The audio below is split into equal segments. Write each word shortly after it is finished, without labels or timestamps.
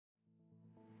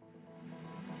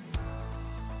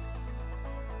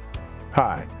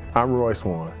Hi, I'm Roy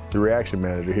Swan, the Reaction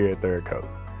Manager here at Third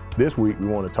Coast. This week, we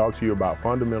want to talk to you about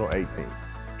Fundamental 18,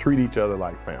 treat each other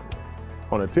like family.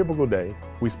 On a typical day,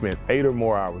 we spend 8 or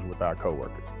more hours with our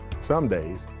coworkers. Some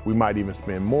days, we might even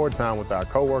spend more time with our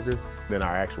coworkers than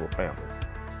our actual family.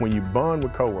 When you bond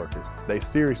with coworkers, they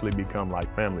seriously become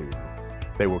like family to you.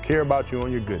 They will care about you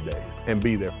on your good days and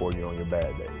be there for you on your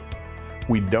bad days.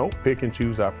 We don't pick and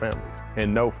choose our families,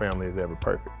 and no family is ever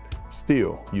perfect.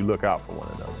 Still, you look out for one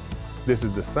another. This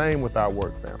is the same with our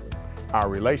work family. Our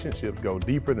relationships go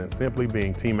deeper than simply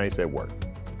being teammates at work.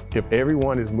 If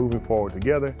everyone is moving forward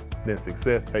together, then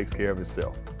success takes care of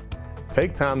itself.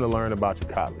 Take time to learn about your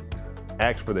colleagues,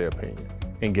 ask for their opinion,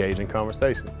 engage in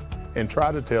conversations, and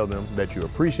try to tell them that you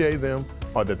appreciate them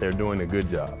or that they're doing a good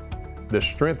job. The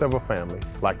strength of a family,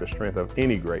 like the strength of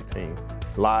any great team,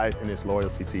 lies in its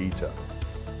loyalty to each other.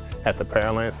 At the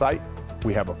Pearland site,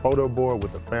 we have a photo board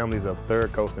with the families of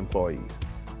Third Coast employees.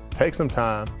 Take some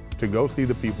time to go see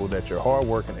the people that your hard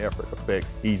work and effort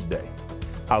affects each day.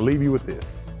 I'll leave you with this.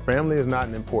 Family is not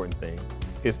an important thing,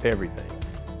 it's everything.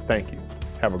 Thank you.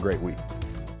 Have a great week.